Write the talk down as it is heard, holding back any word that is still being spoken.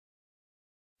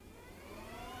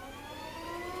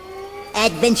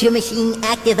Adventure machine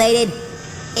activated.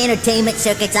 Entertainment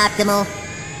circuits optimal.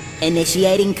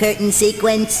 Initiating curtain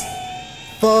sequence.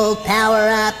 Full power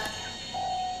up.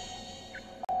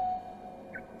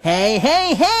 Hey,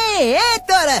 I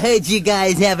thought I heard you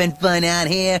guys having fun out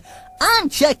here. I'm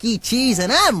Chuck E. Cheese,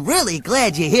 and I'm really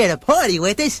glad you're here to party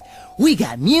with us. We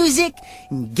got music,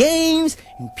 and games,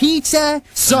 and pizza.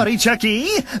 Sorry, Chucky.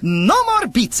 No more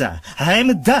pizza.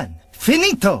 I'm done.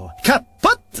 Finito.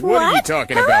 Kaput. What are you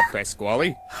talking about,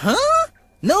 Pasquale? Huh?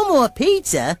 No more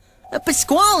pizza?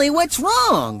 Pasquale, what's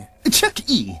wrong? Chuck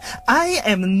E., I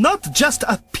am not just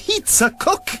a pizza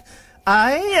cook.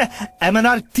 I am an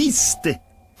artiste.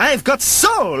 I've got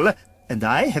soul, and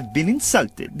I have been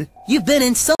insulted. You've been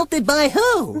insulted by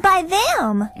who? By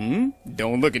them.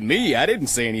 Don't look at me. I didn't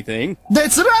say anything.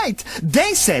 That's right.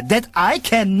 They said that I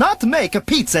cannot make a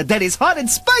pizza that is hot and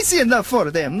spicy enough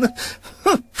for them.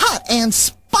 Hot and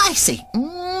spicy.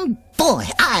 Boy,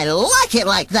 I like it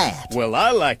like that. Well,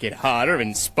 I like it hotter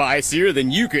and spicier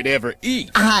than you could ever eat.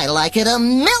 I like it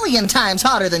 1,000,000 times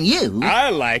hotter than you.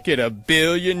 I like it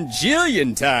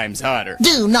 1,000,000,000,000 times hotter.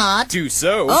 Do not. Do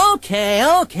so. Okay,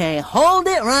 hold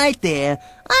it right there.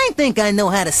 I think I know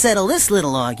how to settle this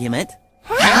little argument.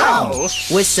 How?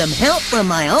 With some help from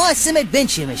my awesome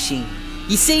adventure machine.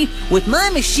 You see, with my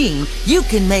machine, you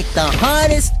can make the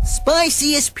hottest,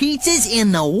 spiciest pizzas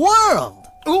in the world.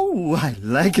 Ooh, I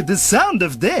like the sound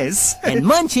of this. And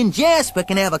Munch and Jasper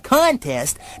can have a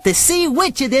contest to see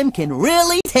which of them can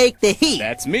really take the heat.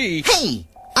 That's me. Hey,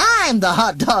 I'm the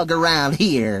hot dog around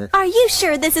here. Are you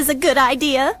sure this is a good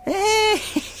idea?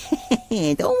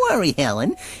 Don't worry,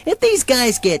 Helen. If these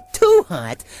guys get too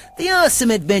hot, the awesome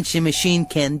adventure machine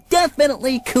can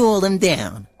definitely cool them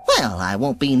down. Well, I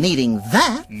won't be needing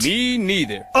that. Me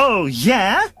neither. Oh,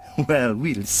 yeah? Well,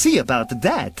 we'll see about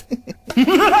that. I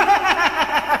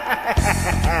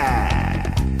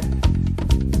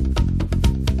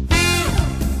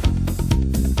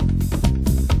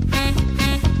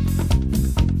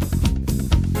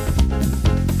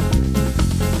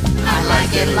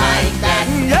like it like that.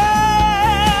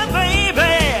 Yeah, baby. I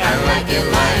like it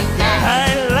like that.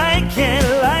 I like it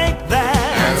like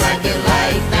that. I like it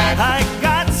like that. I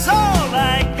got soul,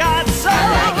 I got soul.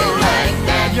 I like it like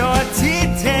that. Your te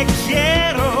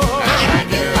quiero. I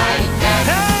like it like that.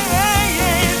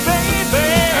 Hey, baby.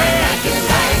 I like it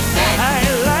like that. I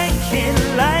like it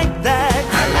like that.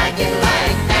 I like it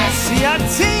like that. Si a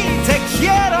ti te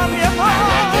quiero, mi amor. I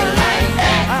like it like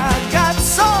that. I got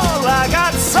soul, I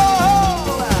got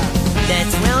soul.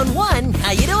 That's round one.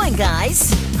 How you doing,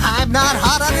 guys? I'm not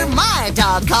hot under my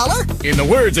dog collar. In the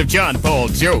words of John Paul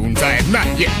Jones, I have not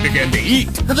yet begun to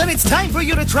eat. Then it's time for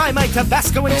you to try my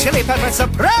Tabasco and chili pepper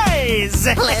surprise.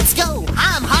 Let's go.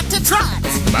 I'm hot to trot.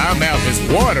 My mouth is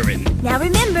watering. Now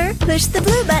remember, push the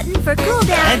blue button for cool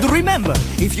down. And remember,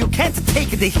 if you can't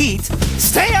take the heat,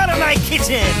 stay out of my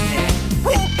kitchen.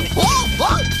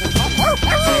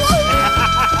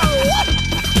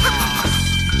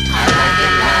 I like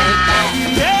it like that.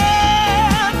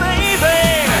 Yeah, baby. I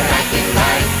like it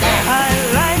like that. I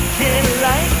like it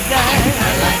like that. I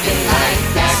like it like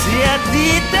that. Si a ti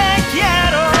te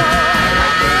quiero. I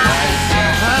like it like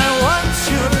that. I want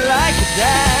you like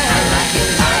that. I like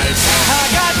it like that. I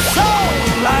got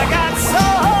soul, I got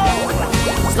soul.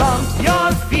 Stomp your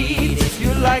feet if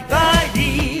you like the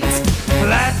heat.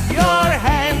 Clap your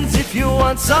hands if you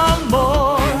want some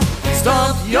more.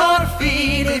 Stomp your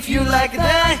feet if you like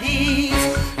the heat.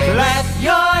 Clap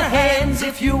your hands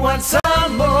if you want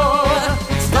some more.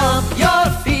 Stomp your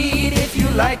feet if you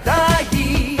like the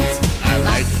heat. I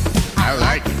like it. I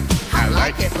like it. I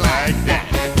like it like that.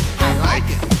 I like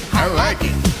it. I like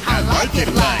it. I like it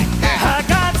like that. I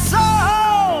got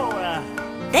soul.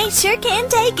 They sure can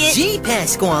take it. Gee,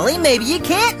 Pasquale, maybe you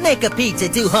can't make a pizza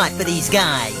too hot for these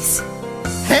guys.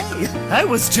 Hey, I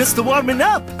was just warming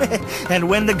up. And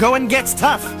when the going gets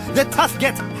tough, the tough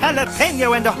get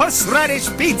jalapeno and horseradish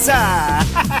pizza.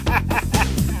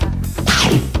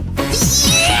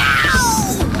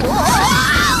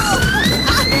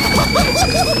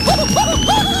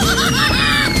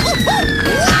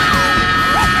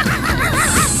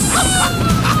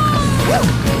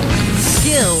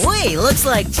 Wait, looks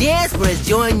like Jasper has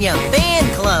joined your fan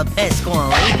club,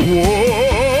 Pasquale.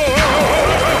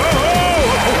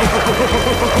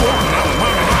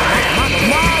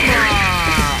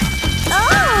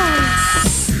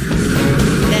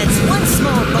 That's one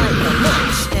small bite for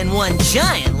Munch, and one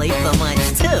giant leap for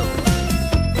Munch, too.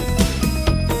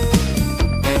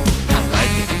 I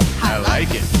like it. I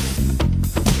like it.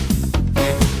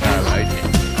 I like it.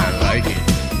 I like it.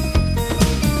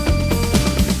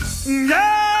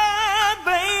 Yeah,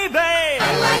 baby.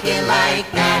 I like it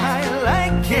like that. I like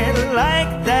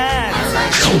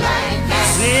Si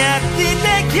a ti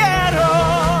te quiero,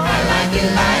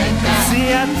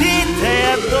 si a ti te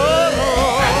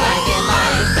adoro,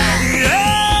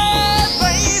 yeah,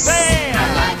 baby, I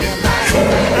like it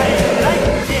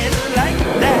like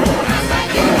that.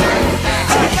 I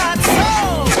got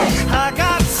soul, I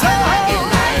got soul,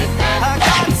 I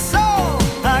got soul,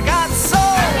 I got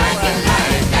soul,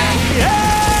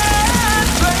 yeah,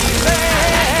 baby,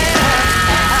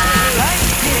 I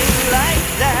like it like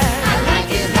that. I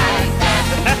like it like that.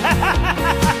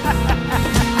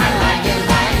 I like it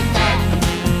like that.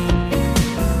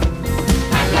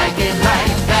 I like it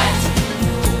like that.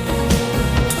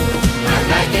 I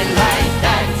like it like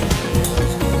that.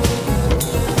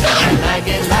 I like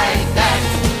it like that.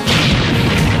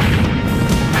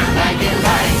 I like it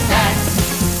like that.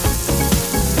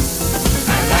 I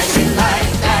like it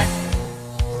like that.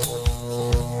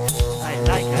 I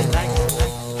like it like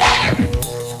that.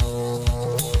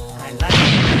 I like it.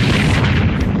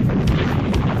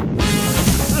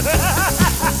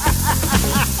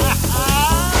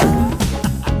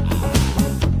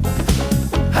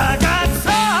 I got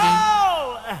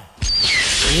soul!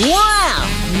 Wow!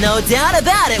 No doubt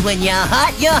about it, when you're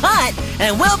hot, you're hot.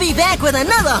 And we'll be back with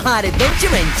another hot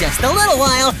adventure in just a little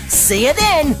while. See you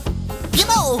then. You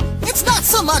know, it's not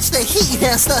so much the heat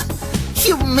as the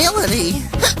humility.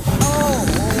 Oh.